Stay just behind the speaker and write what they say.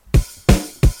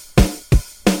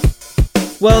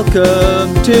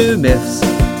Welcome to Myths.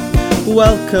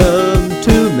 Welcome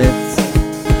to Myths.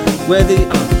 Where the...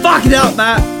 Oh, fuck it up,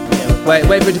 Matt! Yeah,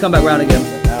 Wait for it to come back round again.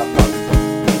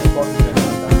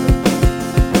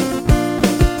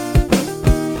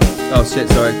 Oh shit,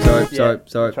 sorry. Try it again?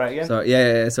 Sorry,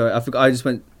 yeah, sorry. I forgot, I just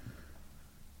went...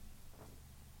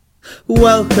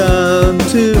 Welcome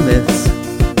to Myths.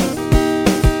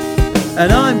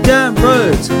 And I'm Dan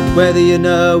Rhodes. Whether you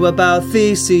know about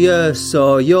Theseus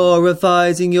or you're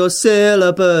revising your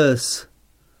syllabus.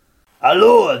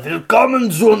 Hallo,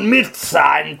 willkommen zu Myths,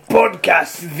 ein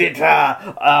Podcast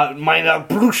wieder meiner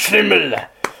Blutstimmel.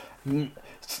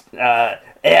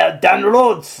 Dan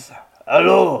Rhodes.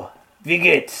 Hallo, wie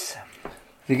geht's?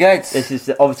 Wie geht's? This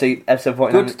is obviously episode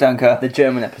 49. Good, danke. The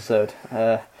German episode.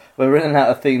 We're running out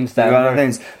of themes down.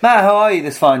 Matt, how are you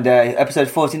this fine day? Episode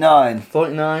 49.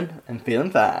 49 and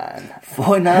feeling fine.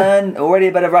 49, already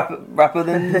a better rapper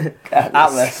than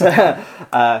Atlas. Yeah,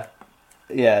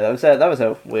 that was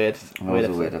a weird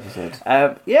episode.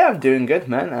 Yeah, I'm doing good,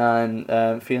 man.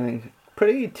 I'm feeling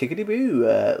pretty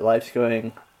tickety-boo. Life's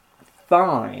going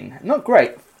fine. Not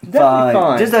great. Definitely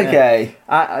fine. Just okay.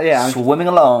 Yeah. I'm swimming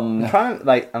along.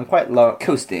 I'm quite low.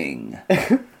 Coasting.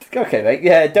 Okay, mate.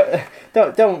 Yeah,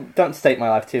 don't state my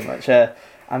life too much.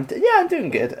 I'm doing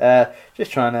good.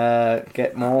 Just trying to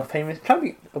get more famous. Trying to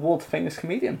be a world famous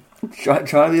comedian. Trying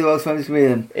to be the world's famous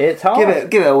comedian. It's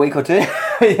hard. Give it a week or two.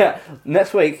 Yeah.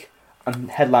 Next week, I'm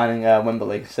headlining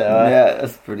Wembley. So yeah,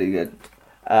 that's pretty good.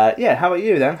 Yeah. How about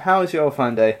you then? How was your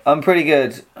fine day? I'm pretty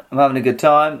good. I'm having a good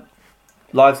time.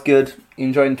 Life's good. You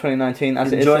enjoying 2019?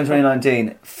 Enjoying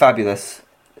 2019. Fabulous.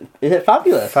 Is it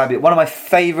fabulous? Fabulous. One of my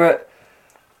favourite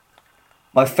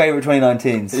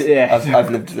 2019s. Yeah,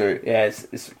 I've lived through. Yeah,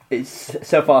 it's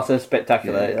so far so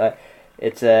spectacular. Yeah.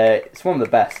 It's one of the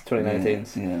best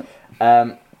 2019s. Yeah.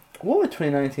 What would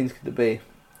 2019s could it be?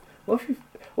 What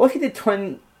if you did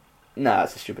 20? No,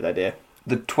 that's a stupid idea.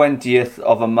 The 20th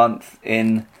of a month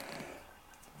in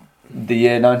the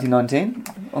year 1919.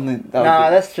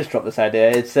 Let's just drop this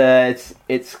idea.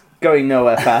 It's going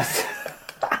nowhere fast.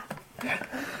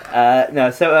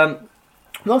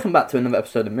 Welcome back to another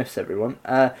episode of Myths, everyone.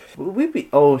 We've been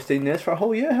doing this for a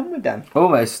whole year, haven't we, Dan?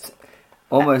 Almost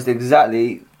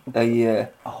exactly a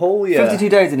year. A whole year. 52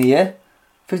 days in a year.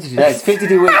 52 days.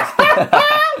 52 weeks.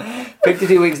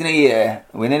 52 weeks in a year.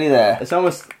 We're nearly there. It's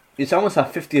almost our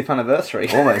 50th anniversary.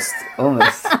 Almost.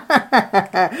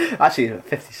 Actually,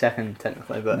 52nd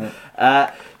technically, but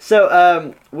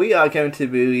so we are going to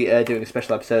be doing a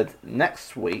special episode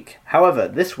next week. However,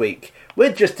 this week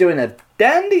we're just doing a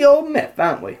dandy old myth,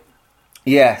 aren't we?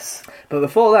 Yes. But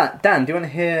before that, Dan, do you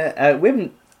want to hear? We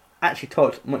haven't actually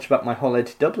talked much about my holiday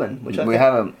to Dublin, which we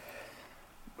haven't.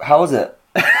 How was it?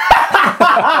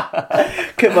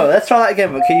 Well, let's try that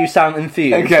again. But can you sound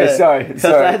enthused? Okay, sorry.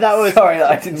 Sorry that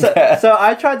I didn't. So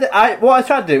I tried to. What I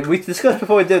tried to do. We discussed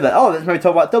before we did that. Oh, let's maybe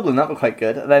talk about Dublin. That was quite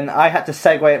good. And then I had to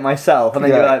segue it myself, and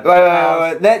then you're like,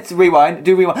 wait. Let's rewind.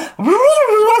 Do rewind.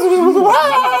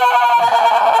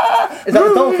 Is that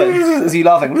the dolphin? Is he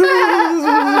laughing?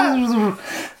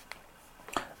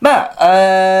 Matt,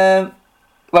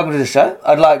 welcome to the show.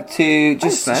 I'd like to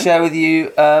just share with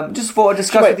you, just for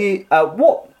discuss with you.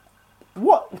 What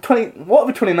are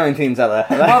the 2019s out there?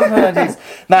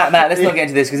 Matt, let's not get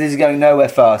into this because this is going nowhere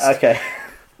fast. Okay.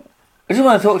 I just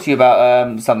want to talk to you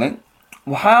about something.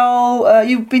 How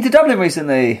you've been to Dublin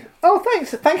recently? Oh,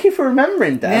 thanks. Thank you for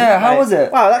remembering, Dan. Yeah, how was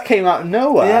it? Wow, that came out of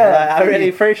nowhere. Yeah, I really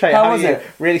appreciate how was you it?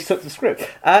 really stuck to the script.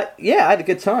 Yeah, I had a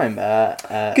good time.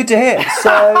 Good to hear.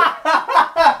 So,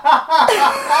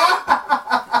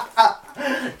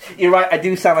 you're right. I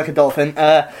do sound like a dolphin.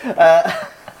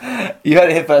 you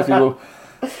heard it here first, people.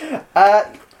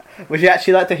 Would you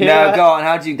actually like to hear? No, go on.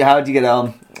 How'd you get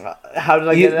on? How did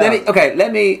I get it?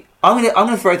 Let me. I'm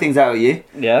gonna throw things out at you.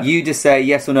 Yeah. You just say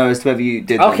yes or no as to whether you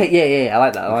did. Okay. Yeah. I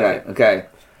like that. Okay.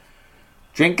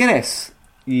 Drink Guinness.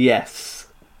 Yes.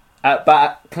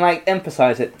 But can I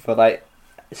emphasise it for like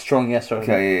strong yes or no?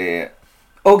 Okay. Yeah.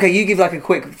 Okay, you give like a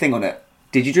quick thing on it.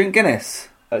 Did you drink Guinness?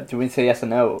 Do we say yes or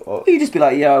no? Or... You just be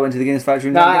like, yeah, I went to the Guinness factory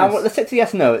and drank Guinness. Let's stick to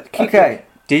yes or no. Okay.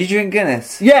 Did you drink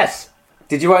Guinness? Yes.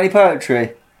 Did you write any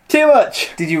poetry? Too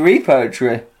much. Did you read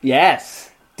poetry?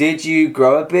 Yes. Did you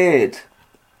grow a beard?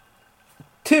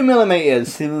 2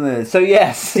 millimeters. 2 millimeters. So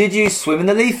yes. Did you swim in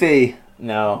the Leafy?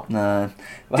 No. Did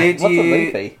What's you a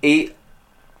Leafy? eat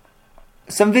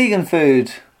some vegan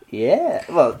food? Yeah.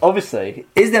 Well, obviously.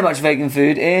 Is there much vegan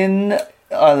food in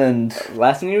Island.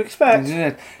 Less than you expect.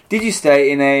 Did you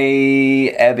stay in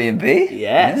a Airbnb?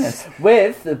 Yes.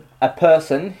 With a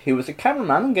person who was a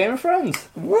cameraman in Game of Thrones.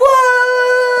 What?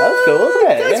 That was cool,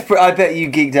 wasn't it? Yeah. I bet you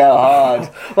geeked out hard.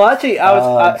 Well, actually,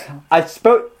 I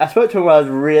spoke to him when I was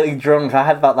really drunk. I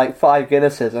had about like 5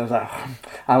 Guinnesses, and I was like,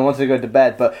 I wanted to go to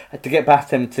bed, but to get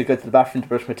past him to go to the bathroom to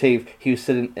brush my teeth, he was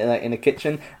sitting in the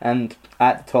kitchen, and I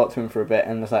had to talk to him for a bit.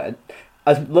 And I was like,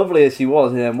 as lovely as he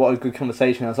was, and what a good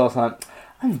conversation. I was also like,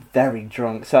 I'm very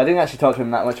drunk, so I didn't actually talk to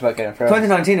him that much about Game of Thrones.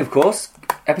 2019, of course,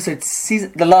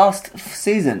 the last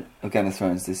season of Game of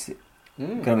Thrones this year.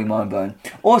 Gonna be mind blowing.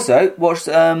 Also, watched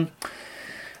not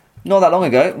that long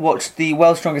ago. Watched the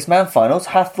World's Strongest Man finals.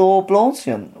 Hathor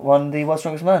Blonsson won the World's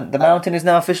Strongest Man. The Mountain is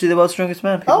now officially the World's Strongest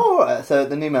Man. People. Oh, right, so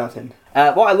the new Mountain.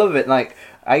 What I love of it, like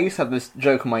I used to have this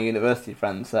joke with my university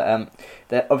friends that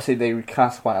obviously they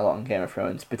recast quite a lot in Game of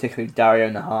Thrones, particularly Dario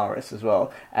Naharis as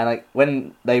well. And like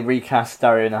when they recast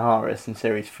Dario Naharis in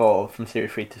Series 4 from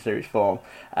Series 3 to Series 4.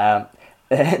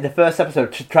 The first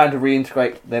episode, trying to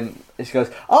reintegrate them, she goes,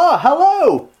 "Oh,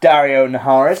 hello, Dario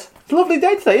Naharis. It's a lovely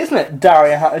day today, isn't it,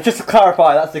 Dario Naharis?" Just to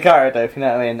clarify, that's the character, if you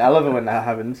know what I mean. I love it when that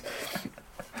happens.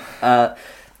 No,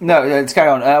 let's carry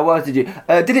on. What else did you...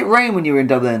 did it rain when you were in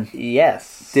Dublin?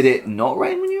 Yes. Did it not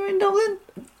rain when you were in Dublin?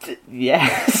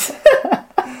 Yes.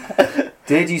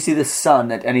 Did you see the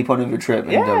sun at any point of your trip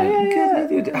in Yeah,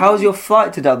 Dublin? Yeah. How was your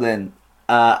flight to Dublin?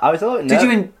 I was a little... Did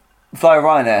you fly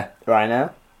Ryanair?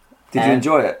 Ryanair. Did you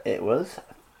enjoy it? It was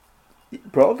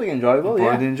broadly enjoyable,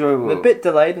 Broadly enjoyable. A bit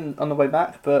delayed on the way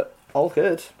back, but all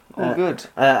good. All good.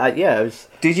 Yeah, it was...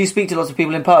 Did you speak to lots of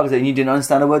people in pubs and you didn't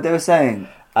understand a word they were saying?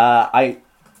 I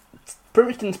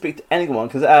pretty much didn't speak to anyone,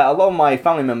 because a lot of my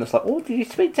family members were like, "Oh, did you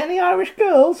speak to any Irish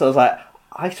girls?" So I was like,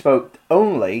 I spoke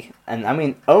only, and I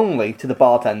mean only, to the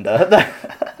bartender.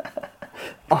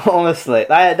 Honestly,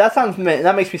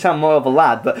 that makes me sound more of a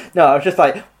lad, but no, I was just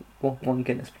like, one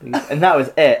Guinness, please, and that was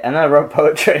it. And then I wrote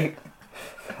poetry.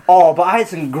 Oh, but I had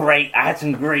some great.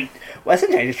 Well,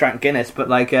 essentially, I just drank Guinness, but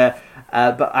like, but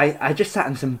I just sat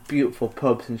in some beautiful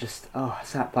pubs and just I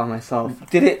sat by myself.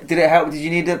 Did it help? Did you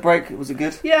need a break? Was it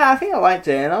good? Yeah, I think I liked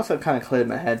it, and also kind of cleared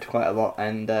my head quite a lot,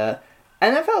 and I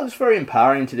felt it was very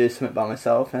empowering to do something by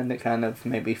myself, and it kind of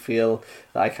made me feel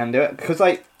that I can do it, because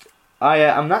like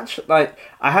I'm not like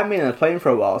I haven't been in a plane for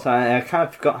a while, so I kind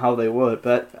of forgot how they worked,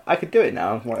 but I could do it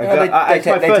now. They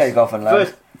take off and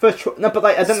land. No, but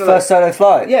like I don't know. First solo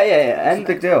flight. Yeah, and it's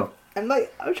a big deal. And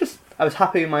like I was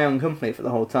happy in my own company for the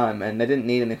whole time, and I didn't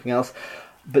need anything else.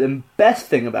 But the best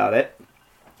thing about it,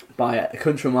 by a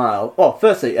country mile. Well,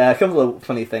 firstly, a couple of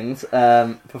funny things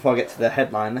before I get to the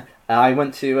headline. I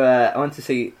went to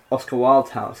see Oscar Wilde's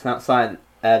house, and outside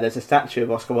there's a statue of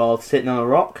Oscar Wilde sitting on a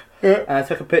rock. Yeah. And I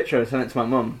took a picture and sent it to my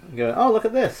mum. I go, "Oh, look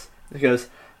at this." She goes,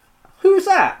 "Who's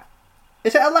that?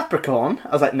 Is it a leprechaun?" I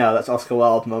was like, "No, that's Oscar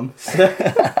Wilde, Mum."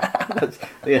 That's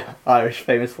the Irish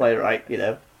famous playwright,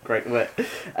 great wit.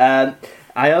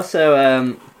 I also,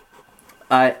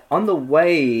 on the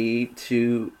way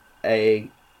to the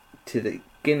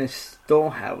Guinness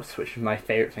Storehouse, which is my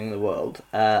favourite thing in the world,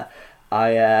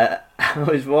 I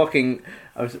was walking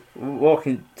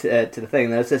to the thing.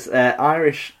 There was this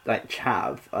Irish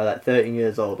chav, 13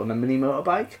 years old, on a mini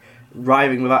motorbike,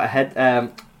 driving without a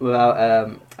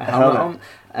helmet on.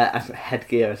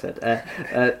 Headgear, I said.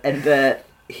 And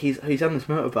he's on this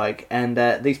motorbike, and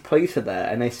these police are there,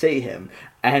 and they see him.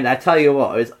 And I tell you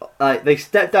what, it was they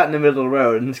stepped out in the middle of the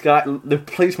road, and the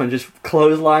policeman just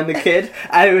clotheslined the kid,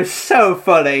 and it was so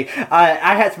funny.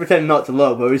 I had to pretend not to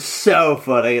look, but it was so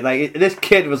funny. Like, this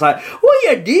kid was like, "What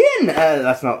are you doing?"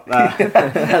 That's not.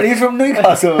 He's from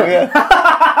Newcastle. Yeah.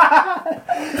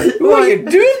 What are you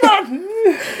doing, man?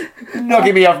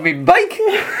 Knocking me off my bike.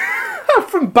 I'm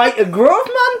from Baker Grove,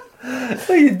 man. What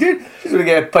are you doing? Just want to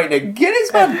get a pint of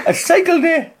Guinness, man. I cycled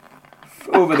there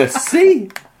over the sea.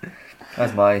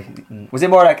 That's my... Was it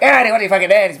more like, what are you fucking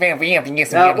doing? It's been for you.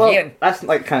 Well, that's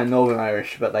like kind of Northern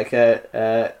Irish, but like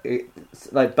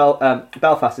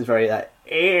Belfast is very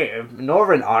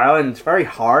Northern Ireland. It's very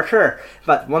harsher. In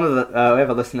fact, one of we have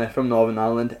a listener from Northern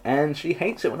Ireland, and she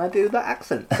hates it when I do that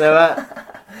accent. So,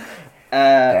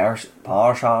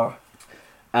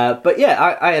 but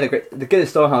yeah, I had a great... The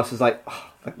Guinness Storehouse was like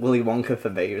Willy Wonka for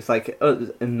me. It was like, it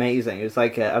was amazing. It was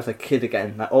like I was a kid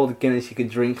again. Like, all the Guinness you could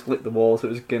drink, lick the walls. It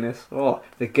was Guinness. Oh,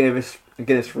 the Guinness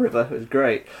River. It was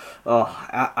great. Oh,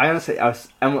 I honestly, at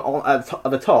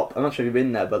the top. I'm not sure if you've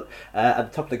been there, but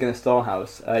at the top of the Guinness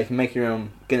Storehouse, you can make your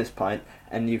own Guinness pint,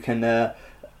 and you can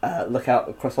look out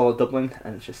across all of Dublin,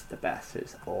 and it's just the best.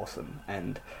 It's awesome,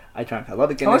 and I drank a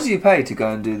lot of How much Guinness. do you pay to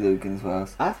go and do the Guinness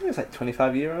Wales? I think it's like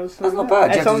 €25. That's not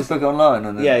bad. You have to It's just book it online.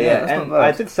 And then, yeah, that's and not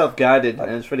bad. I did self-guided,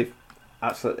 and it's really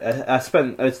absolutely. I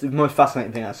spent. It's the most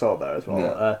fascinating thing I saw there as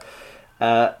well.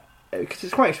 Because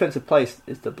it's quite an expensive place,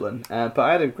 is Dublin. But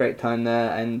I had a great time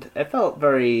there, and it felt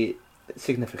very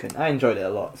significant. I enjoyed it a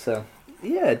lot. So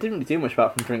yeah, it didn't really do much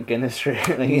apart from drink Guinness,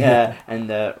 really, and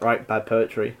write bad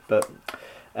poetry. But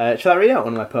shall I read out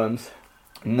one of my poems?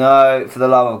 No, for the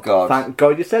love of God. Thank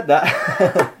God you said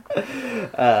that.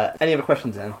 Any other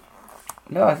questions then?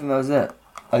 No, I think that was it.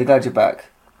 Are you glad you're back?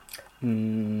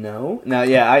 No,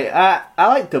 yeah, I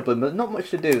like Dublin, but not much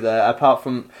to do there apart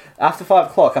from after 5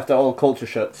 o'clock, after all culture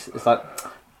shuts. It's like,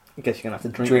 I guess you're gonna have to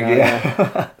drink now, it,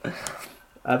 yeah.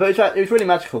 But it was really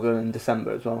magical going in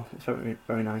December as well. It's very,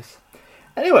 very nice.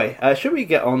 Anyway, should we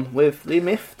get on with the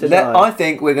myth today? I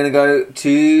think we're going to go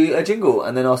to a jingle,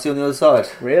 and then I'll see you on the other side.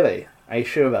 Really? Are you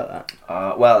sure about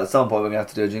that? Well, at some point we're going to have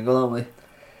to do a jingle, aren't we?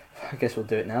 I guess we'll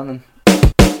do it now then.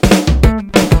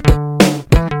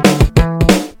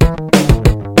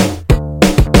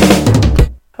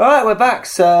 Alright, we're back.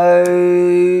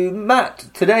 So, Matt,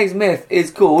 today's myth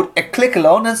is called A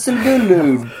Click-A-Lon and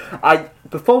Balloon.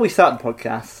 Before we started the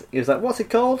podcast, he was like, what's it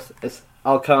called? It's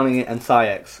Alconi and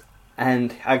Sayex.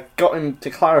 And I got him to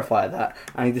clarify that,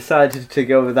 and he decided to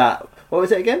go with that. What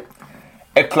was it again?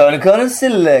 A Clonicon and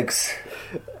Silex.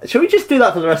 Should we just do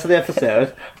that for the rest of the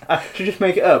episode? Should we just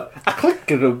make it up? A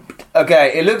click.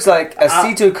 Okay, it looks like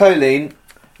acetylcholine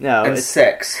No, and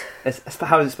sex.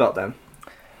 how is it spelled then?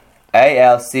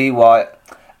 ALCY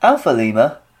Alpha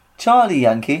Lima Charlie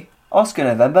Yankee Oscar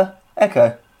November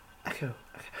Echo. Echo.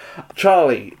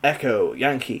 Charlie, Echo,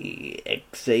 Yankee,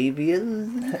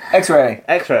 Xavier? X-ray.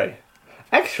 X-ray.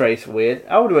 X-ray's weird.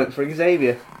 I would have went for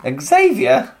Xavier.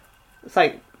 Xavier? It's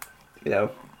like,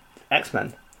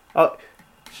 X-Men. Oh,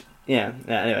 yeah,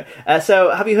 anyway.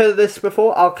 So, have you heard of this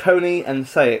before? Alconi and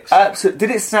Sayex.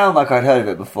 Did it sound like I'd heard of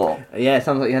it before? Yeah, it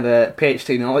sounds like you had a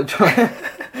PhD knowledge on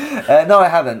it. No, I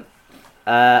haven't.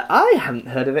 I haven't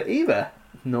heard of it either.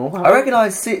 No, I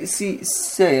recognise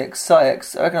Sayex.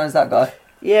 I recognise that guy.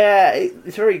 Yeah,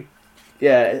 it's very...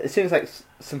 Yeah, it seems like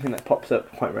something that pops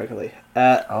up quite regularly.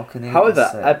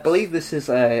 However, I believe this is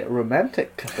a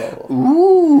romantic couple.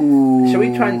 Ooh. Should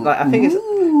we try and... I think it's...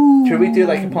 Should we do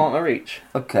a partner each?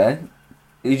 Okay.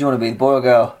 Who do you want to be, the boy or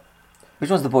girl?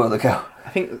 Which one's the boy or the girl? I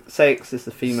think Sayex is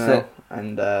the female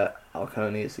and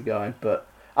Alconi is the guy, but...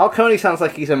 Alconi sounds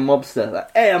like he's a mobster.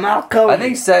 Like, hey, I'm Alconi! I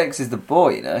think Sayex is the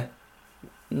boy, you know?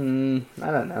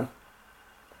 I don't know.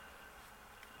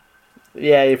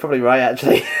 Yeah, you're probably right,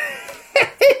 actually.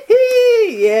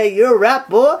 Yeah, you're right,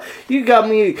 boy. You got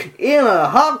me in a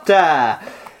hog tie.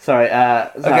 Sorry,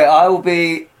 okay, I'll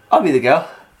be the girl.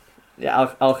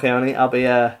 Yeah, Alconi. I'll be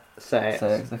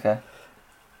Sayex. Okay.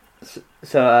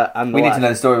 So I'm the We need lad. to know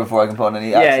the story before I can put on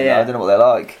any accent. Yeah. I don't know what they're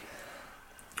like.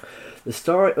 The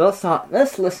story.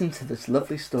 Let's listen to this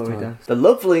lovely story then. The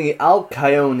lovely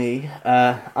Alcyone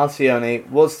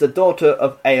was the daughter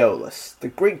of Aeolus, the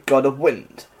Greek god of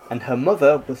wind, and her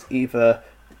mother was either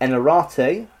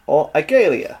Enarate or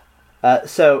Agalia.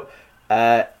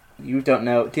 You don't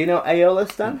know? Do you know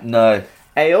Aeolus, Dan? No.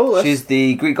 Aeolus. She's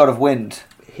the Greek god of wind.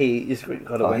 He is the Greek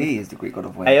god of wind. He is the Greek god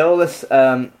of wind. Aeolus.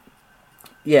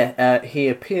 He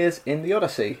appears in the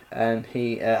Odyssey, and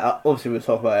he obviously we'll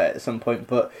talk about it at some point,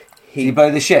 but He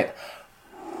blow the ship.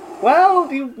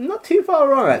 well, you're not too far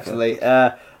wrong actually.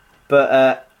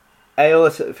 But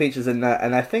Aeolus features in that,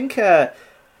 and I think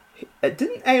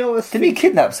didn't Aeolus? Didn't he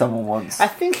kidnap someone once? I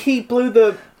think he blew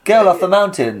the Girl off the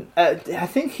mountain. I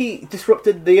think he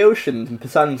disrupted the ocean, and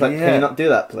Poseidon's like, Yeah. "Can you not do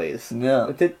that, please?"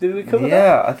 Yeah. Did we cover that?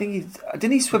 Yeah, I think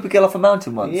didn't he sweep a girl off a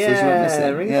mountain once? So she went Yeah,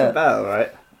 missing? rings a bell,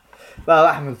 right? Well,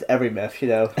 that happens to every myth,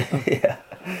 Yeah.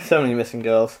 So many missing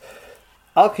girls.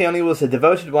 Alcyone was the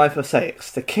devoted wife of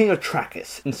Sayex, the king of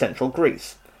Trachis in central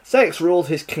Greece. Sayex ruled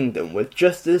his kingdom with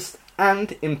justice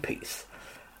and in peace.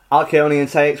 Alcyone and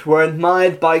Sayex were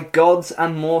admired by gods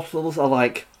and mortals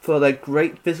alike for their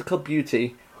great physical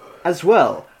beauty, as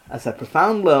well as their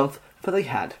profound love they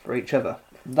had for each other.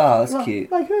 No, that's cute.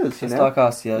 Like us, It's like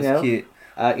us, yeah, it's cute.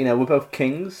 We're both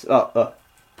kings,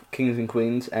 kings and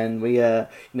queens, and we have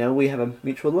a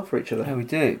mutual love for each other. Yeah, we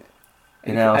do.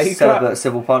 In Are our you celibate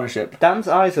civil partnership. Dan's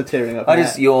eyes are tearing up. I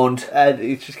just yawned.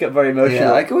 You just get very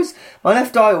emotional. Yeah, my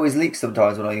left eye always leaks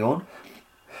sometimes when I yawn.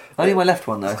 Only my left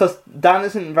one though. Because Dan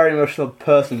isn't a very emotional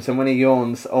person, so when he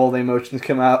yawns, all the emotions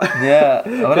come out. Yeah,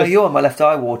 when I yawn, my left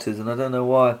eye waters, and I don't know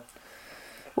why.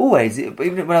 Always,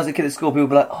 even when I was a kid at school, people would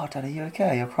be like, "Oh, Dad, are you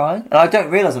okay? You're crying?" And I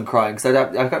don't realise I'm crying because I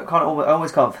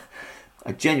almost can't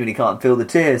I genuinely can't feel the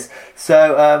tears.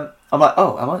 So I'm like,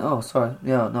 oh, am I? Oh, sorry.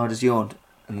 Yeah, no, I just yawned.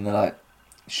 And then they're like,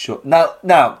 sure. Now,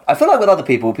 I feel like with other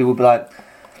people will be like,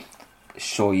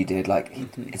 sure you did. Like,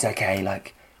 it's okay.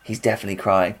 Like, he's definitely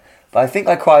crying. But I think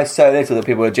I cry so little that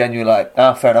people are genuinely like,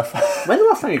 fair enough. When the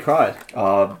last time you cried?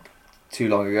 Too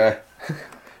long ago.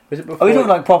 Was it before? Oh, you don't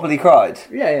like properly cried?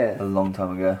 Yeah. A long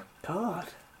time ago. God.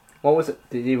 What was it?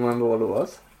 Did you remember what it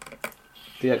was?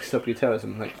 Did you like stub your toe or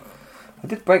something? I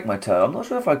did break my toe. I'm not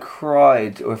sure if I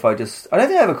cried or if I just... I don't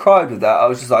think I ever cried with that. I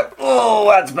was just like, oh,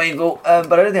 that's painful.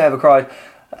 But I don't think I ever cried.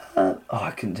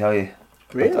 I couldn't tell you.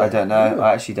 Really? I don't know. Really?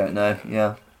 I actually don't know.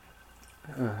 Yeah.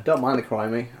 I don't mind the cry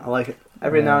me. I like it.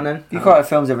 Every now and then. You cry at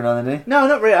films every now and then, do you? No,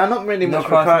 not really. I'm not really You much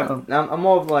don't of a cry cry. for- I'm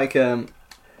more of like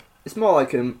it's more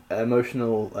like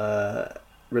emotional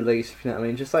release. If you know what I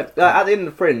mean. Just like at the end of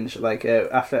the Fringe, like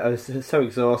after I was so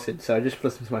exhausted, so I just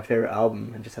listened to my favorite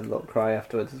album and just had a little cry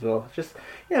afterwards as well. Just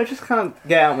just kind of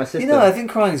get out my system. You know, I think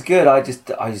crying's good. I just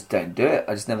don't do it.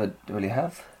 I just never really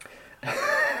have.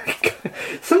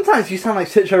 Sometimes you sound like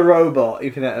such a robot,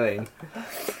 if you know what I mean.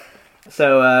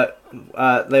 So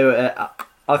they were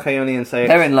Alcyone and Syrinx.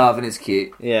 They're in love and it's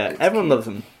cute. Yeah, It's everyone cute. loves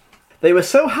them. They were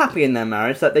so happy in their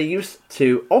marriage that they used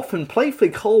to often playfully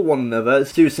call one another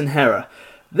Zeus and Hera.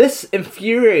 This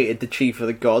infuriated the chief of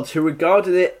the gods, who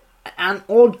regarded it an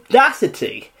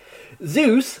audacity.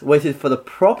 Zeus waited for the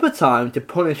proper time to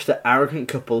punish the arrogant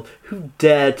couple who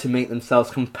dared to make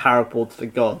themselves comparable to the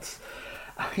gods.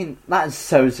 I mean, that is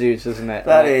so Zeus, isn't it?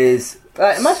 That is.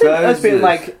 Imagine so us being Zeus.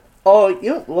 like, oh,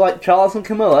 you're like Charles and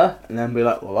Camilla, and then be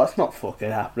like, well, that's not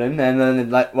fucking happening. And then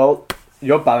like, well,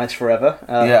 you're banished forever.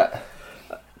 Yeah.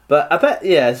 But I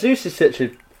bet, Zeus is such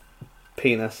a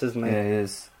penis, isn't he? Yeah, he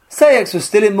is. Syrinx was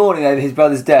still in mourning over his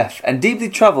brother's death and deeply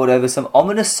troubled over some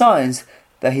ominous signs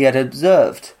that he had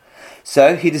observed.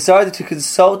 So he decided to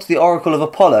consult the oracle of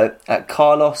Apollo at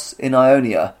Carlos in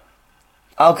Ionia.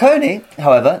 Alcyone,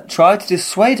 however, tried to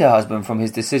dissuade her husband from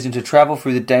his decision to travel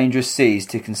through the dangerous seas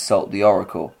to consult the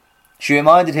oracle. She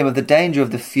reminded him of the danger of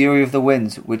the fury of the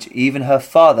winds, which even her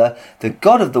father, the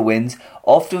god of the winds,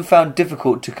 often found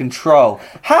difficult to control.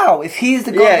 How? If he is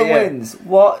the god of the winds?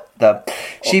 What the...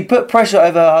 She put pressure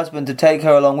over her husband to take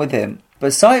her along with him,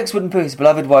 but Syrinx wouldn't put his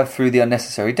beloved wife through the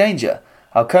unnecessary danger.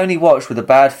 Alcyone watched with a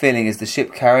bad feeling as the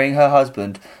ship carrying her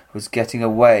husband was getting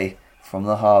away from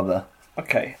the harbour.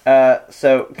 Okay,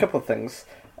 so a couple of things.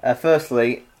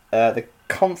 Firstly, the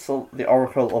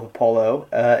Oracle of Apollo,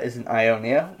 is in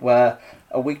Ionia, where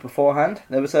a week beforehand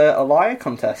there was a lyre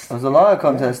contest. There was a lyre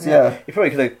contest, yeah. You probably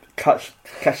could have catch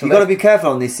You've got to be careful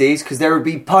on these seas because there would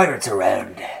be pirates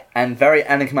around. and very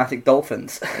enigmatic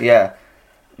dolphins. Yeah.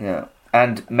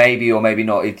 And maybe or maybe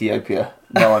not Ethiopia.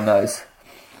 No one knows.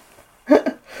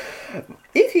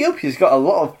 Ethiopia's got a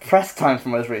lot of press time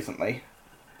from us recently.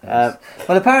 Well,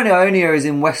 apparently Ionia is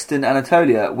in western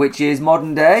Anatolia, which is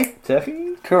modern day.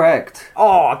 Turkey? Correct.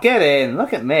 Oh, get in!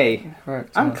 Look at me.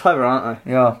 Correct. I'm yeah. clever, aren't I?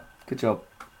 Yeah, good job.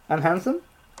 And handsome?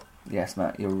 Yes,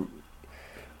 Matt, you're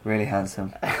really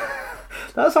handsome.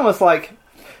 That's almost like,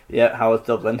 Howard's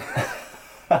Dublin.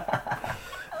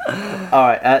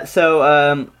 Alright,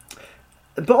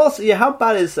 but also, how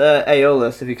bad is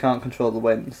Aeolus if you can't control the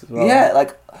winds as well? Yeah,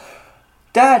 like,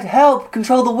 Dad, help!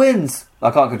 Control the winds!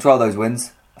 I can't control those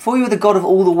winds. I thought you were the god of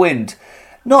all the wind.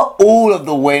 Not all of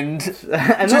the wind,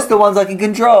 just the ones I can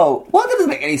control. What? That doesn't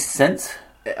make any sense.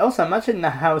 Also, imagine the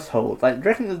household. Like, do you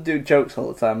reckon they'll do jokes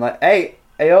all the time? Like, hey,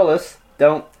 Aeolus,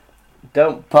 don't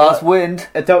Pass wind.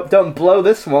 Don't blow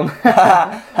this one.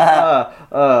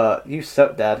 You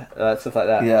suck, Dad. Stuff like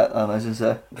that. Yeah, I imagine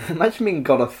so. Imagine being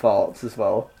god of farts as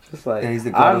well. Just like, Yeah, he's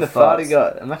the god I'm of the farty farts.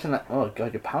 god. Imagine that. Oh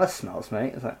god, your palace smells,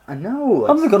 mate. It's like, I know.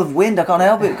 I'm the god of wind, I can't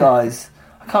help it, guys.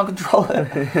 I can't control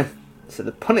it. So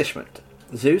the punishment.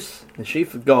 Zeus, the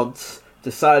chief of gods,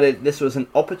 decided this was an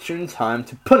opportune time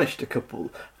to punish the couple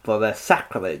for their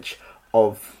sacrilege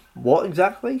of what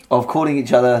exactly? Of calling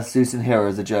each other Zeus and Hera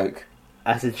as a joke.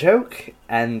 As a joke,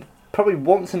 and probably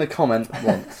once in a comment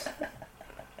once.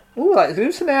 Ooh, like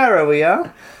Zeus and Hera we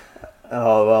are.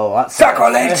 Oh, well, that's...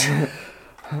 Sacrilege!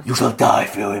 You shall die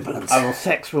for your impudence. I will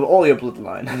sex with all your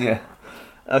bloodline. Yeah.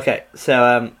 Okay,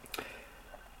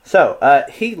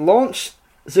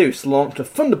 Zeus launched a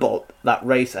thunderbolt that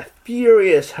raised a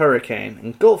furious hurricane,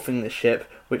 engulfing the ship,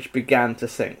 which began to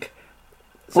sink.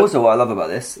 So, Also, what I love about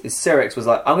this is Syrinx was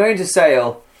like, I'm going to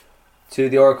sail to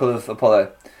the Oracle of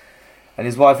Apollo. And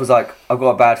his wife was like, I've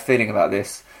got a bad feeling about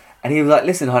this. And he was like,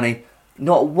 listen, honey,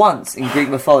 not once in Greek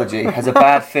mythology has a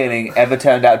bad feeling ever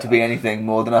turned out to be anything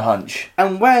more than a hunch.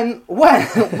 and when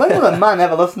will a man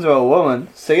ever listen to a woman?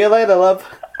 See you later, love.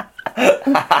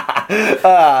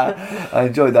 I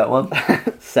enjoyed that one.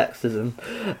 Sexism.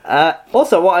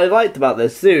 Also, what I liked about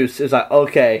this, Zeus is like,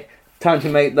 okay, time to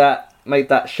make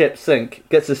that ship sink.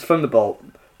 Gets his thunderbolt,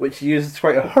 which he uses to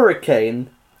create a hurricane,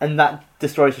 and that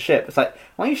destroys the ship. It's like,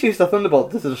 why don't you use the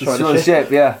thunderbolt to destroy the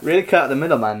ship? Yeah. Really cut out the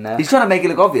middleman there. He's trying to make it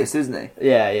look obvious, isn't he?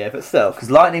 Yeah, but still.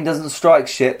 Because lightning doesn't strike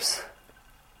ships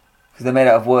because they're made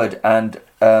out of wood, and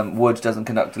wood doesn't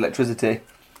conduct electricity.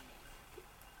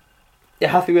 You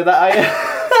happy with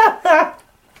that,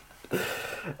 are you?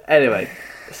 Anyway,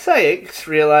 Saix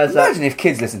realised that... Imagine if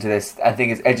kids listen to this and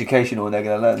think it's educational and they're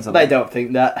going to learn something. They don't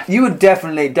think that. You would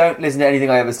definitely don't listen to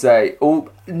anything I ever say.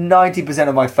 90%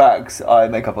 of my facts I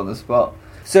make up on the spot.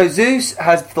 So Zeus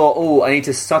has thought, I need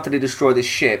to subtly destroy this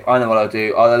ship. I know what I'll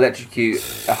do. I'll electrocute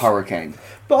a hurricane.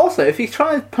 But also, if he's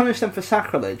trying to punish them for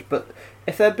sacrilege, but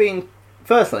if they're being...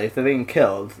 Firstly, if they're being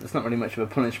killed, it's not really much of a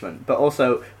punishment. But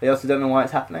also, they also don't know why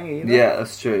it's happening either. Yeah,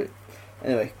 that's true.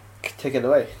 Anyway, take it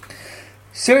away.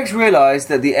 Syrinx realised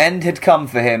that the end had come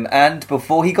for him, and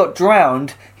before he got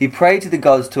drowned, he prayed to the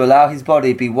gods to allow his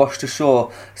body be washed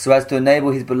ashore so as to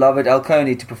enable his beloved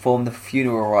Alcone to perform the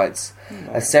funeral rites.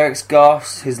 As Syrinx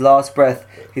gasped his last breath,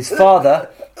 his father,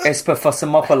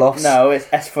 Esperphosimopolos... No, it's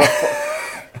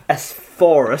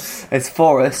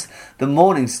Esphorus, the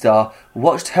morning star,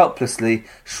 watched helplessly,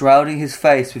 shrouding his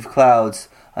face with clouds,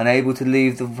 unable to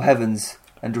leave the heavens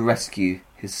and rescue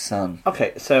his son.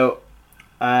 Okay, so...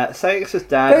 Saix's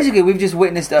dad... Basically, we've just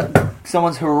witnessed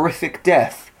someone's horrific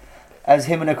death as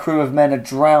him and a crew of men are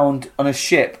drowned on a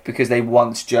ship because they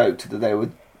once joked that they were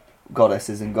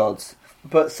goddesses and gods.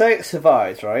 But Saix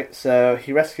survives, right? So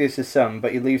he rescues his son,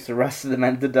 but he leaves the rest of the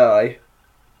men to die.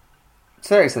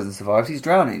 Syrinx hasn't survived, he's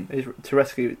drowning. To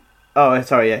rescue... Oh,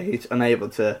 sorry, yeah, he's unable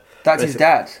to... That's his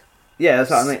dad. Yeah, that's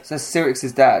what I mean. So that's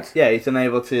Syrinx's dad. Yeah, he's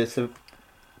unable to...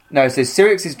 No, so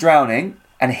Syrinx is drowning,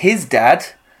 and his dad,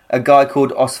 a guy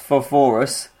called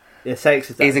Osphorus... Yeah,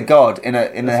 Saix's dad. He's a god in the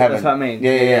heaven. That's what I mean.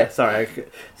 Yeah. Sorry,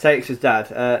 Saix's dad.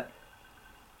 Sorry,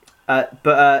 I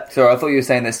thought you were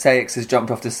saying that Saix has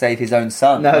jumped off to save his own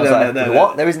son. No.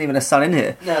 What? There isn't even a son in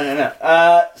here. No.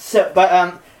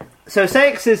 So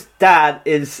Saix's dad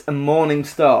is a morning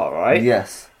star, right?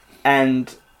 Yes.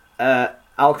 And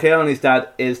Alcyone's dad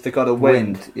is the god of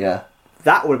wind. Yeah.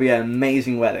 That would be an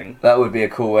amazing wedding. That would be a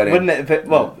cool wedding. Wouldn't it? But,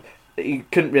 well, you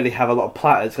couldn't really have a lot of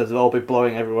platters because they'll all be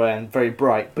blowing everywhere and very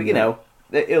bright. But, you know,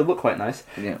 it'll look quite nice.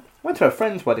 Yeah. Went to a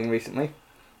friend's wedding recently.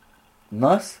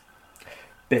 Nice.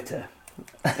 Bitter.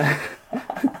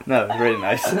 No, it was really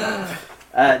nice.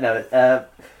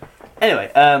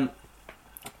 Anyway,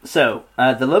 so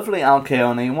the lovely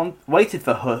Alcyone waited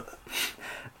for her.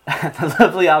 The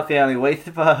lovely Alcyone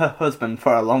waited for her husband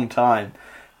for a long time.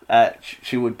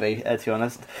 She would be, to be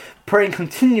honest, praying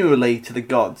continually to the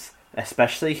gods,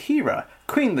 especially Hera,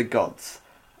 queen of the gods,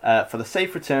 for the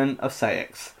safe return of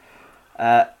Saix.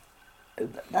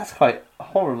 That's quite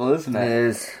horrible, isn't it? It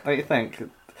is. What do you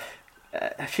think?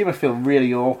 She must feel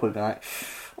really awkward, being like,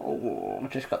 I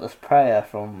just got this prayer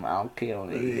from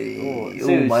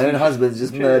Alcyone. My own husband's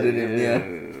just murdered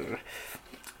him,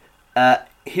 yeah.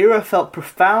 Hera felt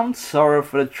profound sorrow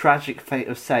for the tragic fate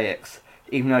of Saix,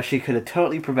 even though she could have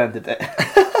totally prevented it.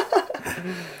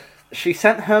 She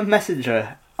sent her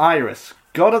messenger, Iris,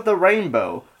 god of the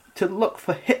rainbow, to look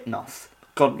for Hypnos,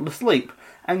 god of sleep,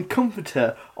 and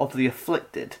comforter of the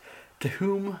afflicted, to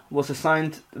whom was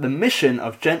assigned the mission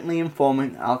of gently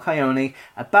informing Alcyone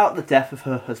about the death of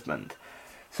her husband.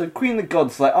 So Queen of the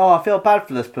Gods like, I feel bad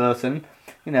for this person.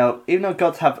 You know, even though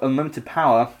gods have unlimited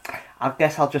power, I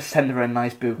guess I'll just send her a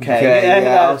nice bouquet.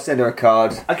 Yeah, I'll send her a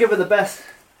card. I'll give her the best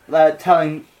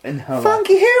telling in her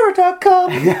Funkyhero.com.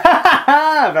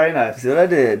 Very nice. That's what I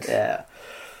did. Yeah.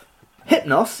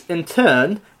 Hypnos, in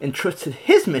turn, entrusted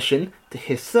his mission to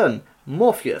his son,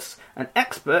 Morpheus, an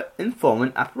expert in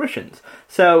forming apparitions.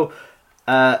 So,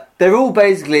 they're all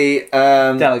basically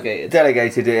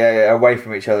delegated away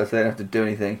from each other, so they don't have to do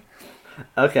anything.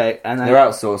 Okay, and they're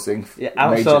outsourcing. Yeah,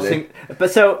 outsourcing. Majorly.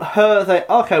 But so her, like,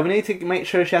 okay, we need to make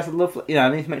sure she has a lovely. I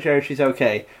need to make sure she's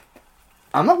okay.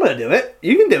 I'm not going to do it.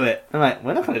 You can do it. I'm like,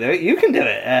 we're not going to do it. You can do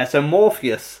it. So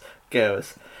Morpheus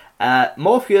goes.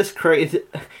 Morpheus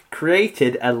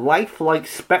created a lifelike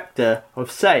spectre of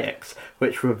Saix,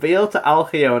 which revealed to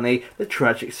Alcyone the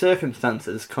tragic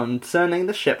circumstances concerning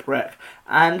the shipwreck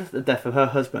and the death of her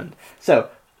husband. So,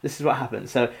 this is what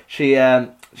happens. So,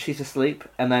 she's asleep,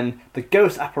 and then the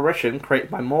ghost apparition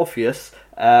created by Morpheus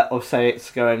of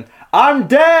Saix going, "I'm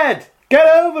dead! Get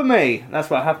over me!" That's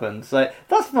what happens. Like,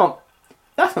 that's not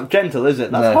gentle, is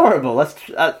it? That's horrible.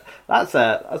 That's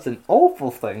an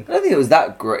awful thing. I don't think it was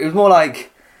that great. It was more like,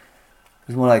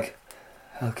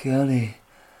 Alcyone,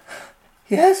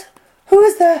 Yes? Who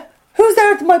is there? Who's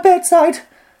there at my bedside?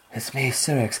 It's me,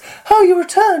 Syrinx. Oh, you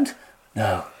returned?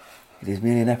 No, it is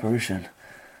merely an apparition.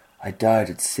 I died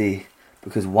at sea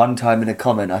because one time in a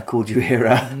comment I called you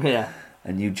Hera. Yeah.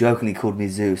 And you jokingly called me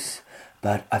Zeus.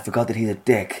 But I forgot that he's a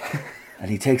dick. And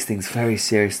he takes things very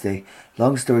seriously.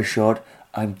 Long story short,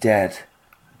 I'm dead.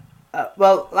 That's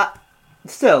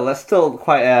still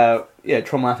quite a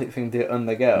traumatic thing to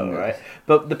undergo, right?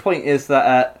 But the point is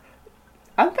that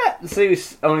I bet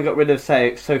Zeus only got rid of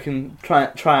Sayx so he can try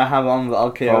to have on with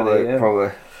Alcyone.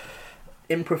 Probably.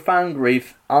 In profound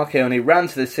grief, Alcyone ran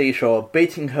to the seashore,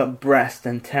 beating her breast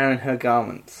and tearing her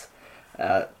garments.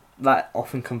 That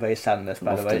often conveys sadness,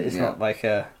 by the way. It's not like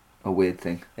a weird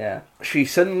thing. Yeah. She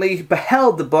suddenly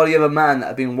beheld the body of a man that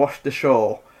had been washed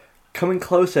ashore. Coming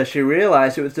closer, she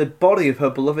realised it was the body of her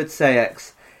beloved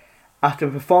Sayx. After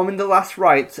performing the last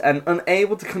rites and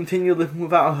unable to continue living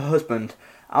without her husband,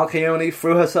 Alcyone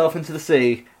threw herself into the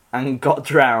sea and got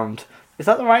drowned. Is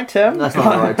that the right term? That's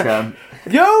not the right term.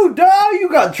 Yo, dog, you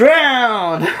got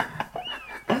drowned!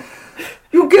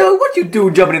 You girl, what you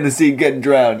do jumping in the sea and getting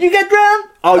drowned? You get drowned?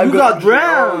 Oh, you got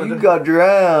drowned! You got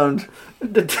drowned.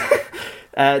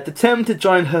 Determined to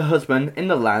join her husband in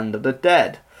the land of the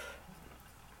dead.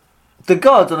 The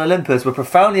gods on Olympus were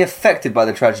profoundly affected by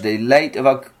the tragedy.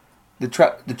 The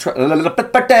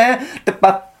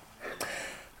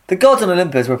gods on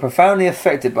Olympus were profoundly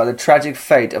affected by the tragic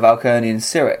fate of Alcyone and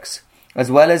Syrinx,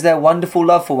 as well as their wonderful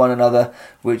love for one another,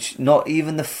 which not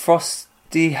even the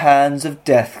frosty hands of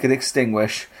death could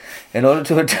extinguish. In order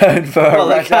to atone for her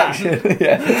rash action,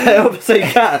 They obviously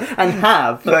can and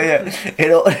have. But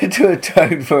in order to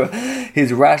atone for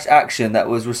his rash action that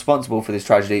was responsible for this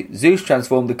tragedy, Zeus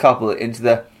transformed the couple into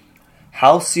the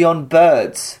halcyon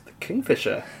birds. The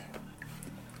kingfisher.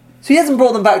 So he hasn't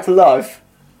brought them back to life.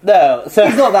 No, so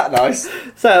He's not that nice.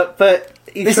 But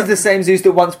This is the same Zeus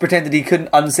that once pretended he couldn't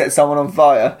unset someone on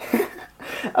fire.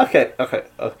 Okay.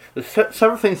 There's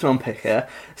several things to unpick here.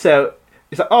 So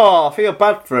he's like, oh, I feel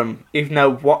bad for him, even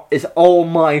though what is all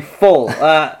my fault.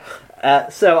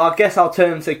 So I guess I'll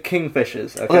turn to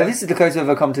kingfishers. Okay. Well, this is the closest I've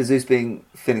ever come to Zeus feeling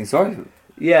sorry for him.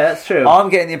 Yeah, that's true. I'm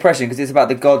getting the impression, because it's about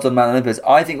the gods on Mount Olympus,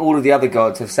 I think all of the other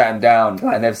gods have sat him down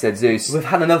and they've said, Zeus, We've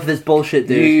had enough of this bullshit,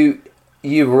 dude.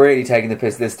 You've really taken the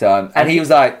piss this time. And he was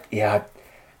like, yeah,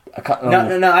 I can't...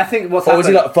 No, I think what's Or was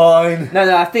he happened... like, fine?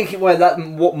 No, I think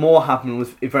what more happened was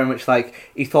very much like,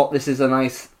 he thought this is a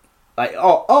nice... Like,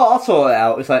 I'll sort it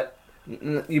out. It's like,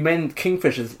 you meant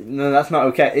kingfishers. No, that's not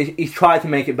okay. He's tried to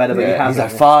make it better, but he hasn't.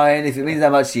 He's like, fine, if it means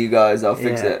that much to you guys, I'll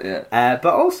fix it. Yeah.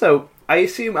 But also, I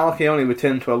assume Alcyone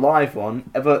returned to a live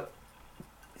one, but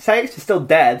Sayx is still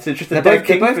dead, so it's just a dead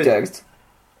kingfisher. They're both dead.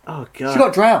 Oh, God. She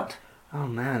got drowned. Oh,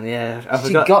 man, yeah.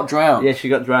 She got drowned. Yeah, she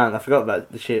got drowned. I forgot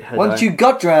about the shit. Once you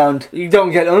got drowned... You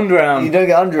don't get undrowned. You don't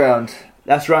get undrowned.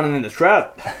 That's running in the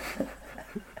trap.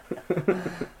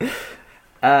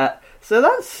 So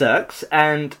that sucks,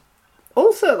 and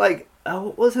also, like,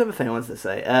 what was the other thing I wanted to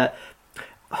say?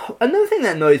 Another thing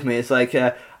that annoys me is, like,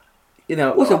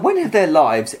 Also, when have their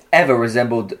lives ever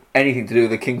resembled anything to do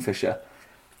with a kingfisher?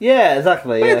 Yeah,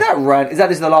 exactly. Where did that run? Is that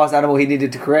just the last animal he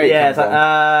needed to create? Yeah, it's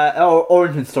like,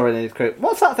 origin story they need to create.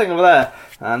 What's that thing over there?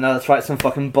 No, let's write some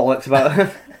fucking bollocks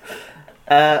about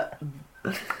it.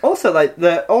 Also, like,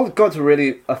 all the gods were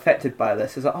really affected by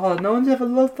this. It's like, oh, no one's ever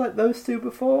loved like those two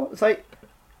before. It's like,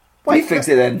 wait, fix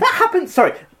it then. That happens.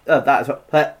 Sorry,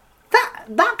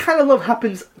 that kind of love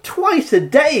happens twice a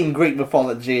day in Greek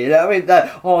mythology. You know what I mean?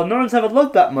 No one's ever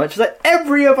loved that much. It's like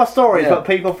every other story about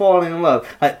people falling in love,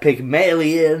 like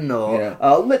Pygmalion or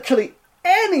literally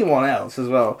anyone else as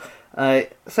well. I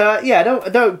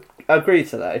don't agree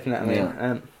to that. If you know what I mean.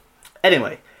 Yeah.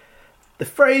 Anyway. The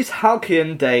phrase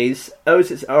Halcyon Days owes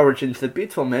its origin to the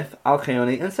beautiful myth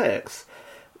Alcyone and Sayx.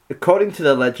 According to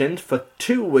the legend, for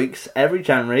 2 weeks every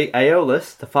January,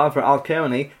 Aeolus, the father of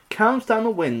Alcyone, calms down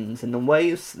the winds and the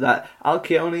waves that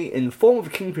Alcyone, in the form of a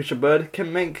kingfisher bird,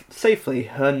 can make safely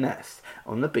her nest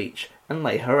on the beach and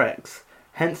lay her eggs.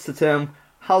 Hence the term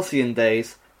Halcyon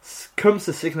Days comes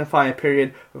to signify a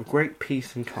period of great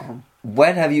peace and calm.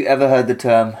 When have you ever heard the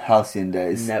term halcyon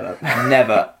days? Never.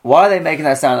 Never. Why are they making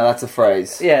that sound like that's a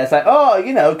phrase? Yeah, it's like,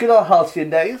 good old halcyon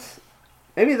days.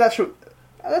 Maybe that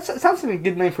sounds like a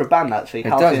good name for a band, actually. It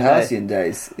does, halcyon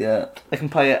days, yeah. They can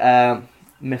play at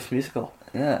Myths Musical.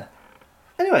 Yeah.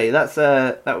 Anyway, that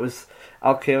was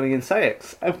Alcyone and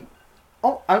Sayx. An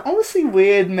honestly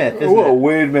weird myth, isn't it? What a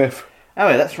weird myth.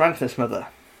 Anyway, let's rank this mother.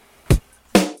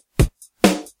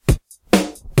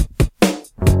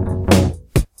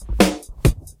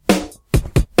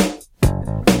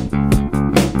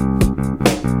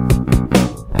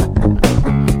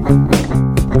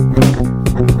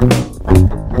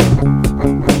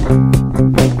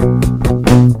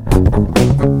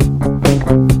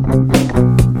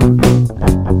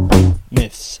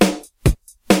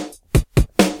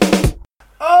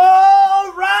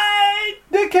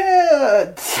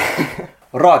 words.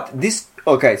 Right,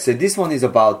 okay, so this one is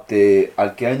about the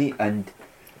Alkani and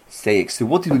Sayek. So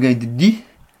what are we going to do?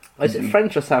 Is it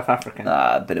French or South African?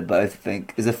 A bit of both, I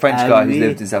think. There's a French guy who's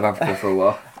lived in South Africa for a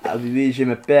while. Oui, je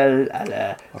m'appelle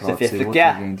Right, so what we're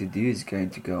going to do is going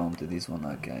to go on to this one.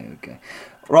 Okay.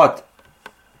 Right.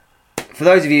 For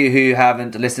those of you who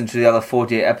haven't listened to the other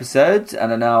 48 episodes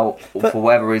and are now, for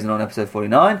whatever reason, on episode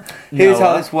 49, here's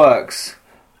how this works.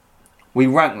 We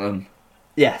rank them.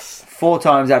 Yes. 4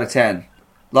 times out of 10.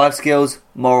 Life skills,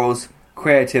 morals,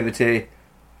 creativity,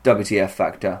 WTF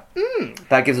factor.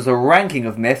 That gives us a ranking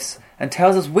of myths and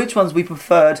tells us which ones we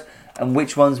preferred and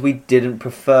which ones we didn't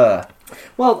prefer.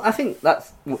 Well, I think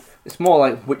it's more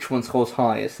like which one scores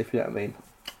highest, if you know what I mean.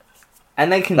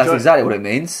 And they can. That's exactly what it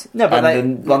means. No, but the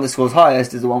one that scores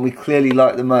highest is the one we clearly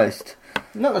like the most.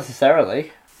 Not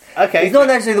necessarily. Okay. It's not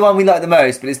necessarily the one we like the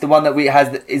most, but it's the one that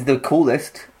is the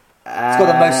coolest. It's got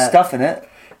the most stuff in it.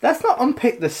 Let's not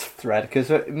unpick this thread because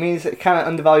it means it kind of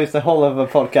undervalues the whole of a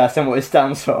podcast and what it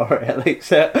stands for, really.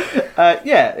 So,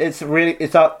 yeah, it's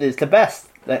the best.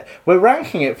 We're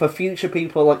ranking it for future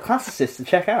people like classicists to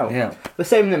check out. Yeah, we're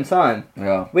saving them time.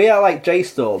 Yeah, we are like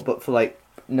JSTOR, but for like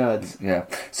nerds. Yeah.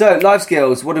 So life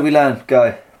skills. What did we learn?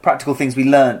 Go. Practical things we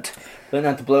learnt. Learn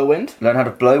how to blow wind. Learn how to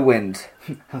blow wind.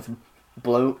 How to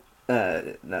blow.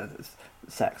 No,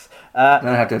 sex.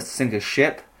 Learn how to sink a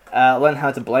ship. Learn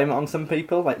how to blame it on some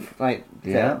people, do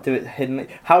it hiddenly.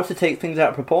 How to take things out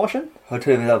of proportion. How to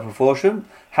take things out of proportion.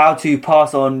 How to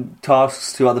pass on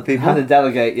tasks to other people. How to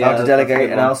delegate. Yeah. How to delegate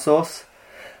and outsource.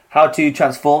 How to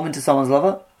transform into someone's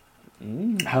lover.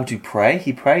 How to pray.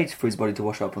 He prayed for his body to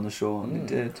wash up on the shore, and he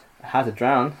did. How to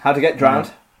drown. How to get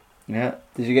drowned. Yeah.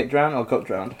 Did you get drowned or got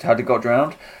drowned? How to got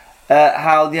drowned.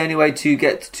 How the only way to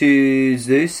get to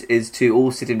Zeus is to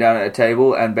all sit him down at a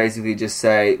table and basically just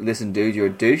say, "Listen, dude, you're a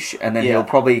douche," and then he'll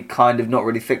probably kind of not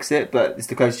really fix it, but it's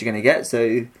the closest you're going to get.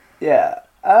 So yeah.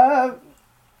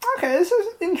 Okay, this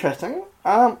is interesting.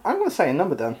 I'm going to say a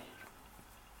number then,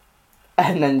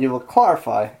 and then you will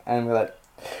clarify, and we're like,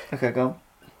 okay, go on.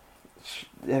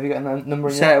 Have you got a number?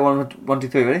 Say it 1, 2,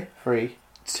 3, ready? 3,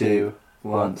 2,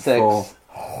 1, 6. 4.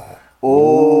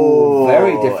 Oh,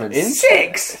 very different.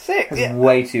 6. That's Yeah.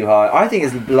 way too high. I think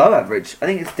it's below average. I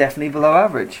think it's definitely below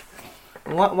average.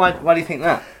 Why do you think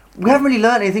that? We haven't really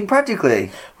learned anything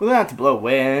practically. We learned how to blow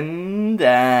wind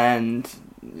and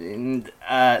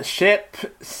ship,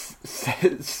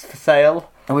 sail.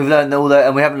 And we've learned all that,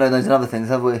 and we haven't learned those other things,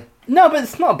 have we? No, but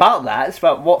it's not about that. It's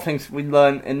about what things we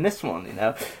learn in this one. You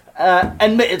know,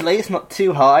 admittedly, it's not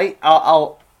too high.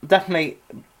 I'll definitely.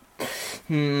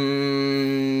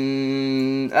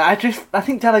 I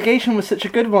think delegation was such a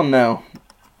good one though.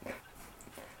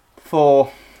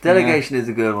 Delegation is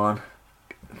a good one.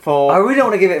 I really don't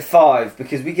want to give it 5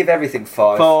 because we give everything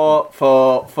 5.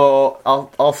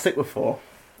 I'll stick with 4.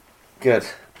 Good.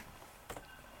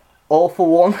 All for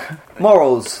 1.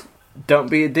 Morals. Don't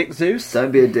be a dick, Zeus.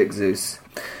 Don't be a dick, Zeus.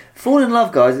 Fall in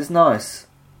love, guys. It's nice.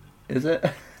 Is it?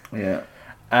 Yeah.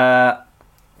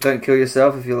 Don't kill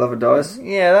yourself if your lover dies.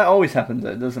 Yeah, that always happens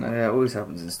though, doesn't it? Yeah, it always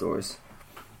happens in stories.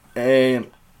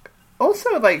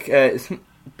 Also,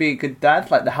 be a good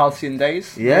dad, like the halcyon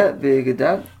days. Yeah, be a good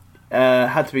dad.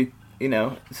 Had to be,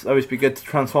 it's always be good to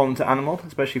transform into animal,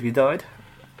 especially if you died.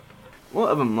 What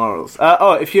other morals?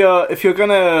 If you're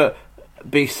gonna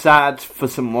be sad for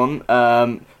someone,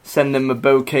 send them a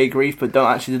bouquet grief, but don't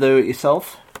actually do it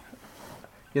yourself.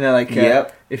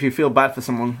 If you feel bad for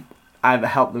someone, either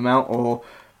help them out or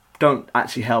don't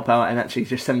actually help out and actually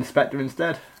just send the spectre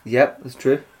instead. Yep, that's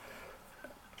true.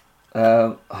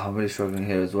 I'm really struggling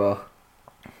here as well.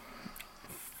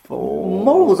 4.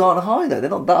 Morals aren't high though. They're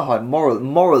not that high.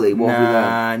 Morally, what have we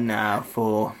learned? Nah,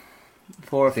 4.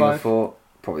 4 or I think 5? 4.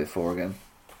 Probably a 4 again.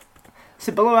 Is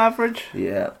it below average?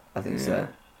 Yeah, I think so.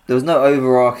 There was no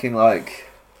overarching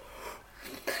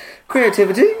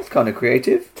creativity. It's kind of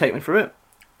creative. Take me through it.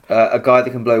 A guy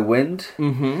that can blow wind.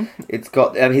 Mm-hmm. It's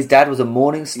got. His dad was a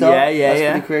morning star. Yeah.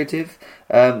 That's pretty creative.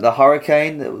 The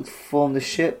hurricane that formed the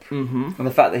ship, and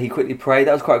the fact that he quickly prayed.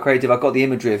 That was quite creative. I got the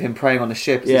imagery of him praying on the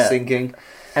ship as it's sinking,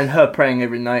 and her praying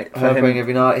every night. Praying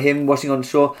every night. Him washing on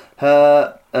shore.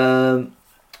 Her,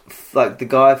 the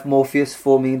guy Morpheus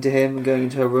forming into him and going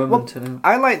into her room. Well,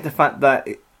 I like the fact that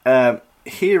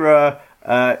Hera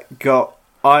got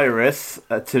Iris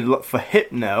to look for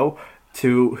Hypno.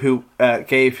 Who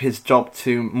gave his job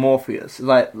to Morpheus.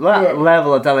 That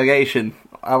level of delegation,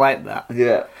 I like that.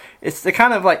 Yeah. It's the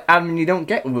kind of admin you don't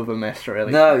get with a myth,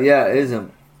 really. No, yeah, it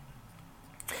isn't.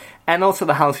 And also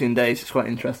the halcyon days is quite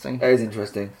interesting. It is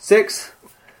interesting. 6?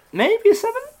 Maybe a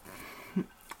 7?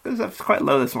 Because that's quite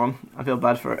low, this one. I feel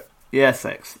bad for it. Yeah,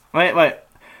 6. Wait.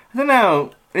 I don't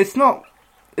know. It's not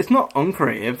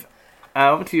uncreative.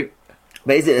 What do you?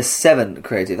 But is it a 7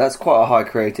 creative? That's quite a high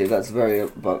creative. That's very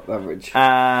above average.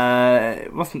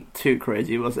 It wasn't too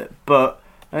crazy, was it? But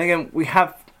and again, we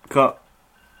have got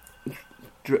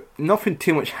nothing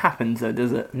too much happens, though,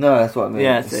 does it? No, that's what I mean.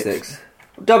 Yeah, It's 6.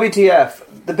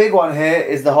 WTF? The big one here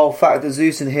is the whole fact that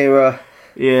Zeus and Hera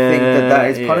think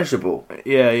that is punishable.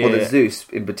 Yeah. Well, that Zeus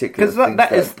in particular 'Cause thinks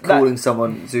that is- calling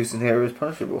someone Zeus and Hera is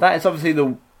punishable. That is obviously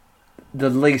the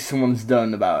least someone's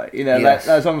done about it. You know, Yes.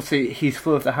 that's obviously he's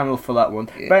full of the handle for that one.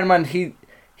 Yeah. Bear in mind, he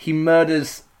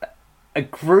murders a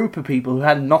group of people who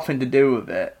had nothing to do with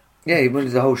it Yeah, he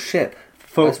murders the whole ship.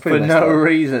 for That's pretty messed no up.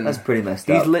 reason. That's pretty messed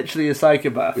He's up. literally a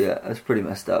psychopath. Yeah, that's pretty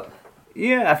messed up.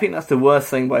 Yeah, I think that's the worst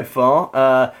thing by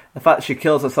far. The fact she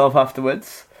kills herself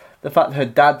afterwards. The fact that her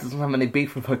dad doesn't have any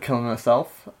beef with her killing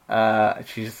herself.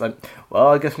 She's just like, well,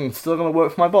 I guess I'm still going to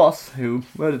work for my boss who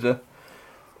murdered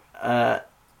her.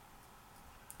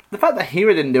 The fact that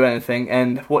Hera didn't do anything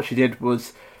and what she did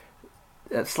was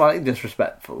slightly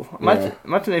disrespectful.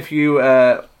 Imagine if you...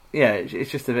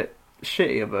 it's just a bit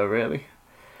shitty of her, really.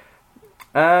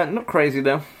 Not crazy,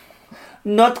 though.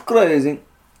 Not crazy.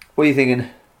 What are you thinking?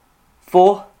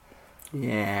 4?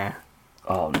 Yeah.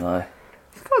 Oh no.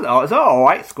 It's an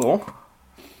alright score.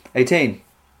 18.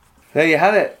 There you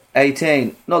have it.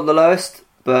 18. Not the lowest,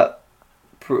 but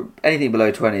anything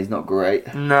below 20 is not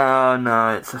great.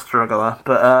 No, it's a struggler.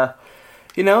 But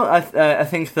I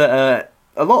think that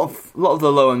a lot of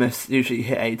the lower myths usually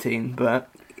hit 18, but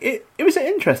it was an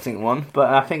interesting one.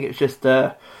 But I think it's just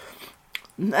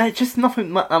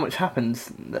nothing that much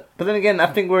happens. But then again, I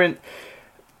think we're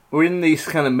in these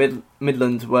kind of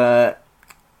Midlands where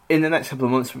in the next couple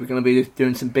of months we're going to be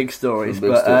doing some big stories.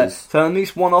 So on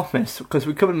these one-off myths, because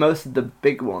we covered most of the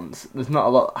big ones, there's not a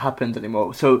lot that happens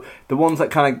anymore. So the ones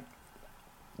that kind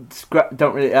of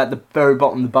don't really at the very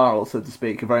bottom of the barrel, so to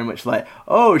speak, are very much like,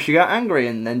 oh, she got angry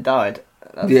and then died.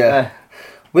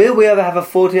 Will we ever have a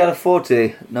 40 out of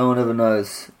 40? No one ever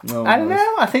knows. I don't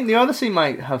know. I think the Odyssey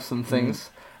might have some things,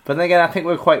 but then again, I think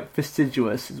we're quite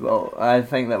fastidious as well. I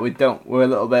think that we're a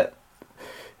little bit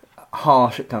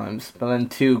harsh at times, but then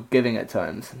too giving at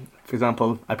times. For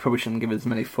example, I probably shouldn't give as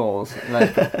many 4s.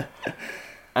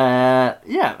 So I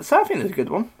think it's a good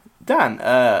one. Dan,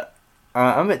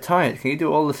 I'm a bit tired. Can you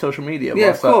do all the social media? Yeah,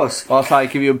 of course. Whilst I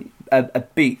give you a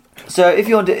beat. So if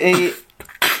you want to...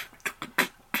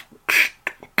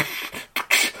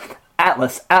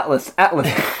 Atlas.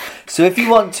 So if you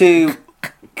want to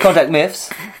contact Myths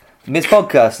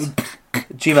Podcast,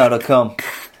 gmail.com,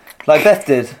 like Beth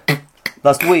did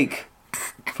last week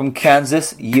from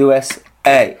Kansas,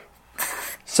 USA.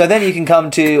 So then you can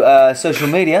come to social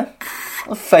media,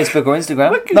 on Facebook or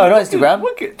Instagram. No, not Instagram.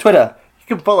 Twitter. You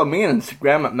can follow me on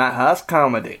Instagram at Matt Haas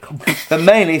Comedy. But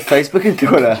mainly Facebook and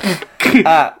Twitter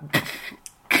at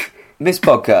Myths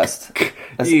Podcast.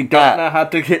 That's You don't know how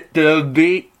to hit the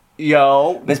beat,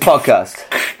 yo. Myths Podcast.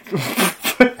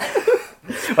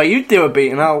 Well, you do a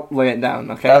beat and I'll lay it down,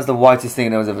 okay? That was the whitest thing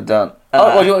anyone's ever done. Do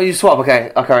you want you swap?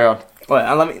 Okay, I'll carry on. Wait,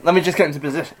 let me just get into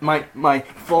position. My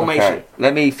formation. Okay.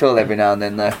 Let me fill every now and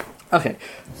then though. Okay.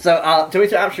 So do we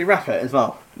to actually wrap it as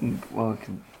well? Well,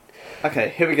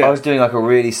 Okay, here we go. I was doing like a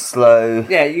really slow...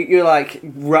 Yeah, you're like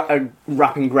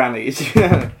rapping grannies.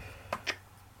 Well,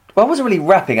 I wasn't really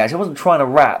rapping actually. I wasn't trying to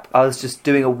rap. I was just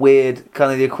doing a weird,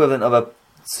 kind of the equivalent of a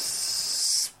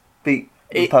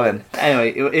poem.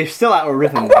 Anyway, it's still out of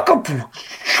rhythm.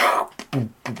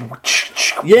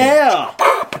 Yeah!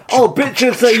 Oh,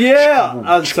 bitches say yeah!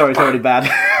 Oh, sorry, it's already bad.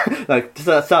 Like,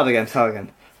 start again.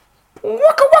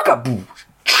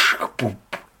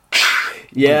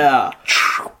 Yeah.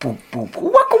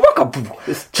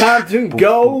 It's time to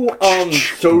go on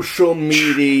social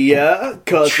media,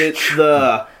 'cause it's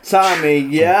the time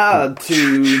of year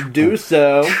to do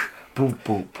so.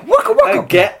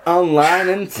 Get online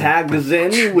and tag us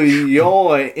in with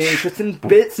your interesting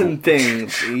bits and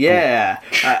things. Yeah.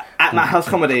 At My House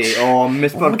Comedy or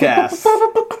Myths Podcast.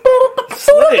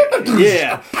 Slick.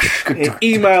 Yeah. And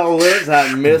email us at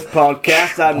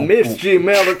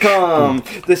mythspodcast@mythsgmail.com.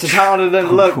 This is harder than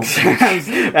it looks.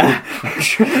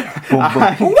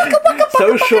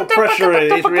 Social pressure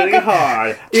is really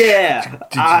hard. Yeah.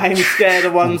 I'm scared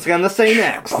of what I'm going to say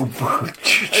next.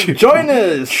 Join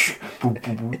us.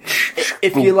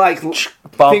 If you like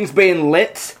things being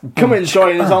lit, come and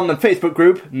join us on the Facebook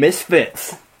group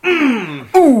Misfits.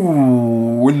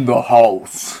 Ooh, in the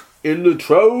house. In the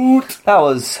throat. That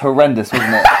was horrendous,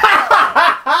 wasn't it?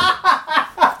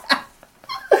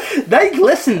 They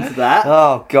listened to that.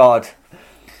 Oh, God.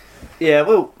 Yeah,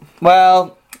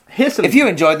 Well, here's some... if you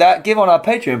enjoyed that, give on our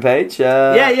Patreon page.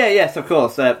 Yes, of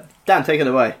course. Dan, take it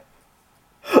away.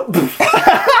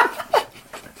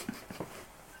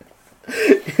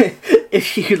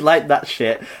 If you like that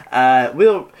shit,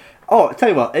 we'll. Oh, I'll tell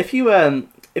you what. If you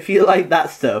like that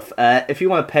stuff, if you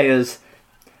want to pay us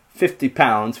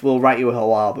 £50, we'll write you a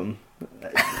whole album.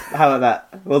 How about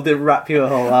that? We'll rap you a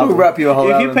whole album. We'll rap you a whole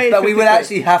If you album pay us that we 50 would quid-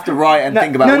 actually have to write and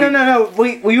think about. No.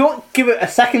 We won't give it a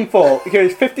second thought. Give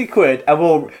us 50 quid and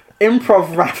we'll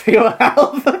improv rap your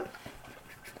album.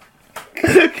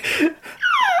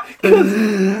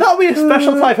 That'll be a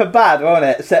special type of bad, won't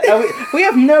it? So we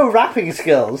have no rapping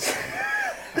skills.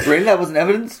 Really, that wasn't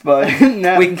evidenced, but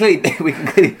No. we can clearly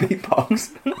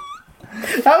beatbox.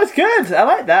 That was good. I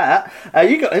like that.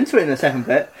 You got into it in the second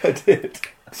bit. I did.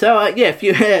 So yeah, if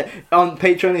you on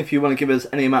Patreon, if you want to give us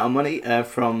any amount of money,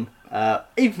 from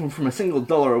even from a single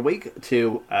 $1 a week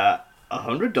to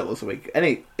 $100 a week,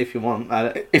 any if you want,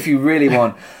 If you really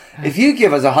want, if you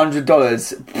give us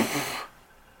 $100,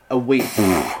 a week.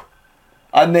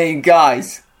 I mean,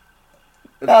 guys,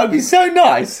 that would be so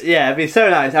nice. Yeah, it'd be so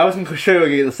nice. I wasn't sure what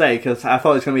you were going to say because I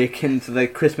thought it was going to be akin to the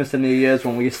Christmas and New Year's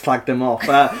when we slagged them off.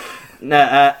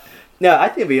 No, I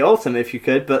think it'd be awesome if you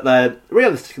could, but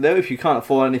realistically though, if you can't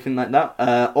afford anything like that,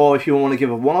 or if you want to give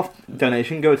a one-off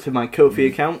donation, go to my Ko-fi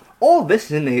account. All this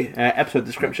is in the episode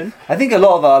description. I think a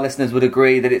lot of our listeners would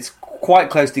agree that it's quite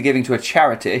close to giving to a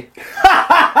charity.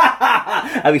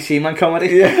 Have you seen my comedy?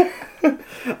 Yeah.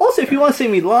 Also, if you want to see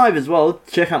me live as well,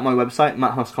 check out my website,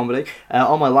 Matt House Comedy.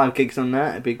 All my live gigs on there.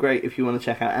 It'd be great if you want to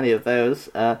check out any of those.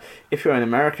 If you're in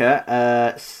America,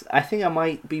 I think I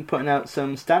might be putting out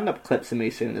some stand-up clips of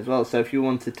me soon as well. So if you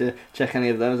wanted to check any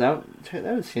of those out, check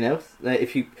those. You know,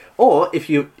 if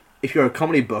you're a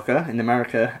comedy booker in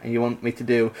America and you want me to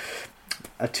do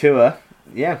a tour,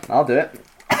 yeah, I'll do it.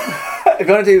 If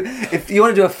you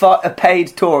want to do a paid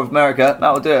tour of America,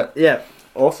 Matt will do it. Yeah,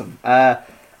 awesome.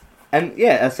 And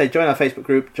yeah, as I say, join our Facebook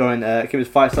group, give us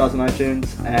 5 stars on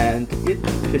iTunes, and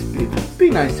just be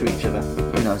nice to each other.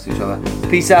 Be nice to each other.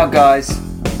 Peace out, guys.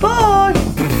 Bye.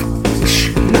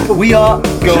 We are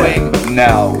going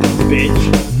now,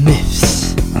 bitch.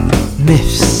 Myths.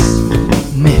 Myths.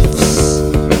 Myths.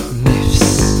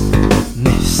 Myths.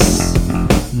 Myths.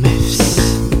 Myths. Myths.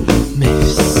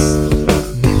 Myths. Myths.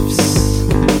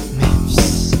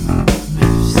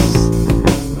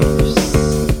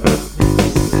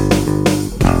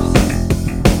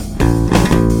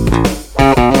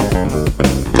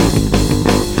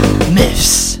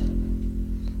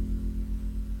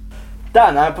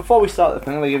 Dan, before we start the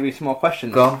thing, I'm going to give you some more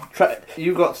questions. Go on.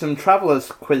 You got some Travellers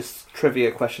quiz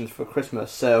trivia questions for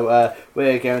Christmas, so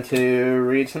we're going to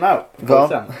read some out. Go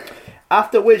on.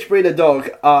 After which breed of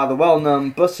dog are the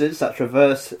well-known buses that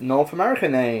traverse North America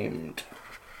named?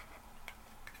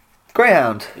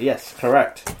 Greyhound. Yes,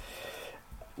 correct.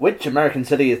 Which American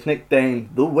city is nicknamed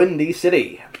the Windy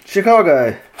City?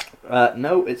 Chicago.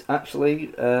 No, it's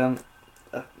actually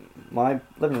my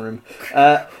living room.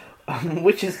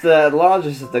 Which is the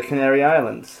largest of the Canary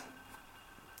Islands?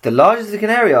 The largest of the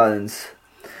Canary Islands.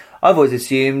 I've always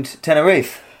assumed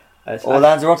Tenerife. Or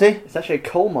Lanzarote. It's actually a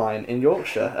coal mine in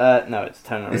Yorkshire. No, it's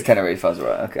Tenerife. It's Tenerife, I was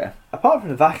right, okay. Apart from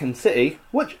the Vatican City,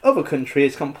 which other country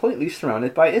is completely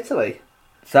surrounded by Italy?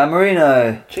 San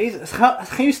Marino. Jesus, can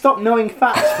you stop knowing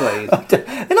facts, please?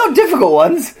 They're not difficult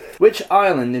ones. Which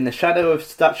island in the shadow of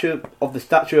the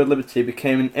Statue of Liberty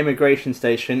became an immigration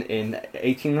station in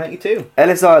 1892?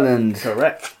 Ellis Island.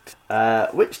 Correct.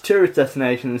 Which tourist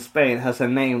destination in Spain has a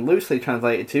name loosely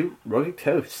translated to Rugged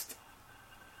Coast?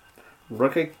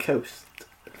 Rugged Coast.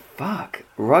 Fuck.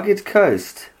 Rugged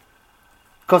Coast.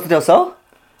 Costa del Sol?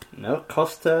 No,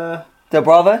 Costa Del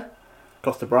Bravo?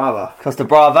 Brava. Costa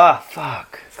Brava.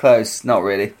 Fuck. Close. Not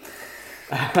really.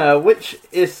 Which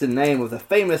is the name of the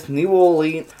famous New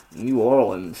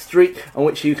Orleans street on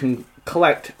which you can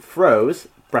collect throws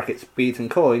 (brackets, beads and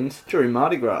coins) during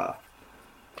Mardi Gras?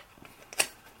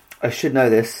 I should know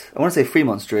this. I want to say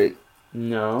Fremont Street.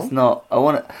 No. It's not. I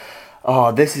want to...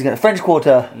 Oh, this is going to... French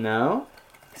Quarter. No.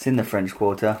 It's in the French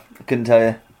Quarter. I couldn't tell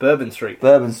you. Bourbon Street.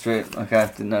 Bourbon Street. Okay, I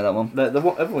didn't know that one. The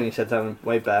other one you said sounded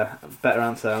way better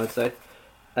answer, I would say.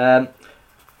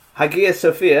 Hagia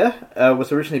Sophia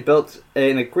was originally built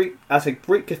as a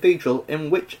Greek cathedral in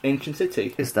which ancient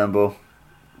city? Istanbul.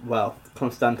 Well,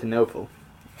 Constantinople,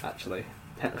 actually.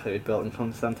 Technically built in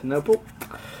Constantinople.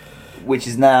 Which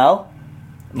is now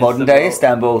modern day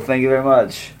Istanbul. Thank you very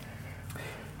much.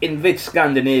 In which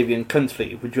Scandinavian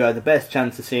country would you have the best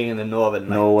chance of seeing in the Northern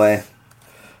Lights? Norway.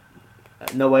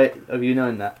 Norway, have you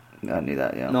known that? I knew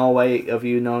that, yeah. Norway, have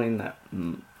you known that?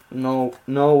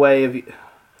 Norway, have you...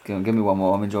 Give me one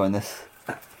more. I'm enjoying this.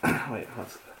 Wait,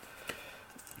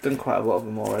 done quite a lot of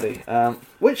them already.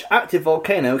 Which active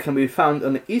volcano can be found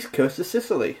on the east coast of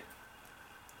Sicily?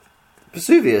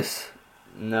 Vesuvius.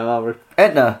 No,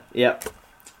 Etna. Yep.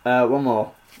 One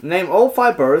more. Name all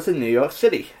 5 boroughs in New York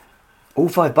City. All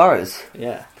 5 boroughs.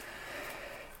 Yeah.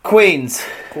 Queens.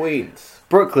 Queens.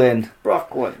 Brooklyn.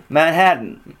 Brooklyn.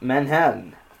 Manhattan.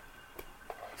 Manhattan.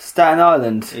 Staten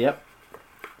Island. Yep.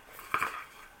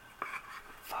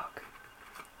 Fuck.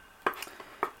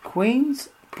 Queens,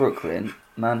 Brooklyn,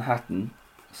 Manhattan,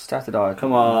 Staten Island.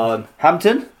 Come on.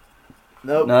 Hampton?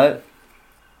 Nope. No.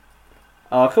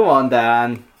 Oh, come on,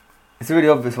 Dan. It's a really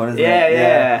obvious one, isn't Yeah, it?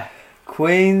 yeah.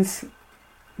 Queens,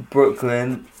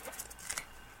 Brooklyn.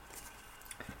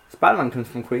 Spider-Man comes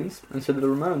from Queens, and so do the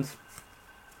Ramones.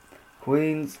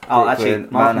 Queens, Oh, Brooklyn,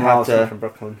 actually, Malcolm Miles comes Manhattan, from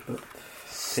Brooklyn. But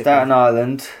Staten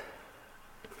Island.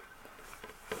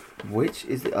 Which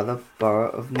is the other borough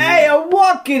of New Hey, York? I'm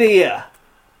walking here!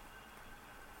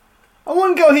 I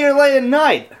wouldn't go here late at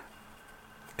night!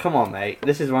 Come on, mate.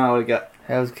 This is one I would get.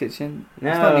 Hell's Kitchen? No.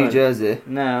 It's not New Jersey.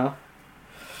 No.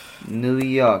 New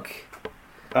York.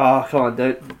 Oh, come on,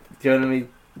 do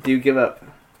you give up?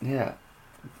 Yeah.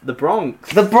 The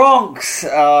Bronx. The Bronx!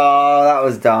 Oh, that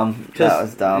was dumb. That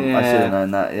was dumb. I yeah. should have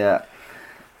known that, yeah.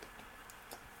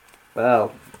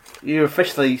 Well, you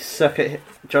officially suck at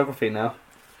geography now.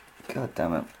 God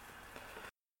damn it.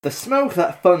 The smoke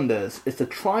that thunders is the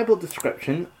tribal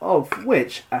description of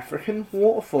which African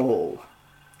waterfall?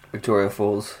 Victoria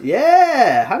Falls.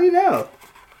 Yeah! How do you know?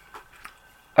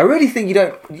 I really think you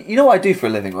don't... You know what I do for a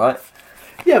living, right?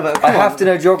 Yeah, but I have to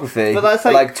know geography. But that's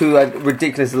like to a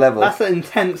ridiculous level. That's an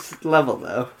intense level,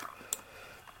 though.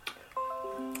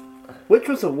 Which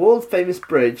was a world-famous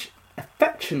bridge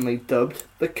affectionately dubbed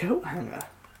the Coat Hanger?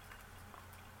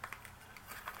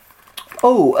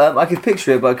 Oh, I could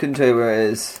picture it, but I couldn't tell you where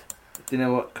it is. Do you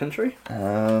know what country?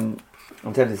 I'm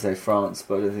tempted to say France,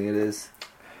 but I don't think it is.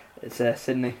 It's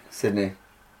Sydney. Sydney.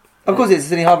 Of course, it's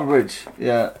Sydney Harbour Bridge.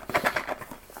 Yeah.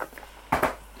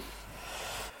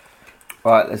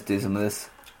 Right, let's do some of this.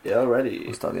 Yeah, already.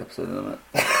 We'll start the episode in a minute.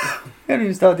 We haven't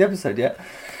even started the episode yet.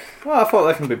 Well, I thought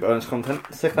that can be bonus content.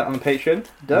 Stick that on the Patreon.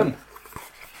 Done.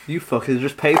 You fuckers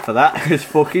just paid for that. It's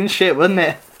fucking shit, wasn't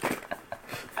it?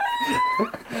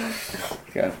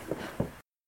 Okay.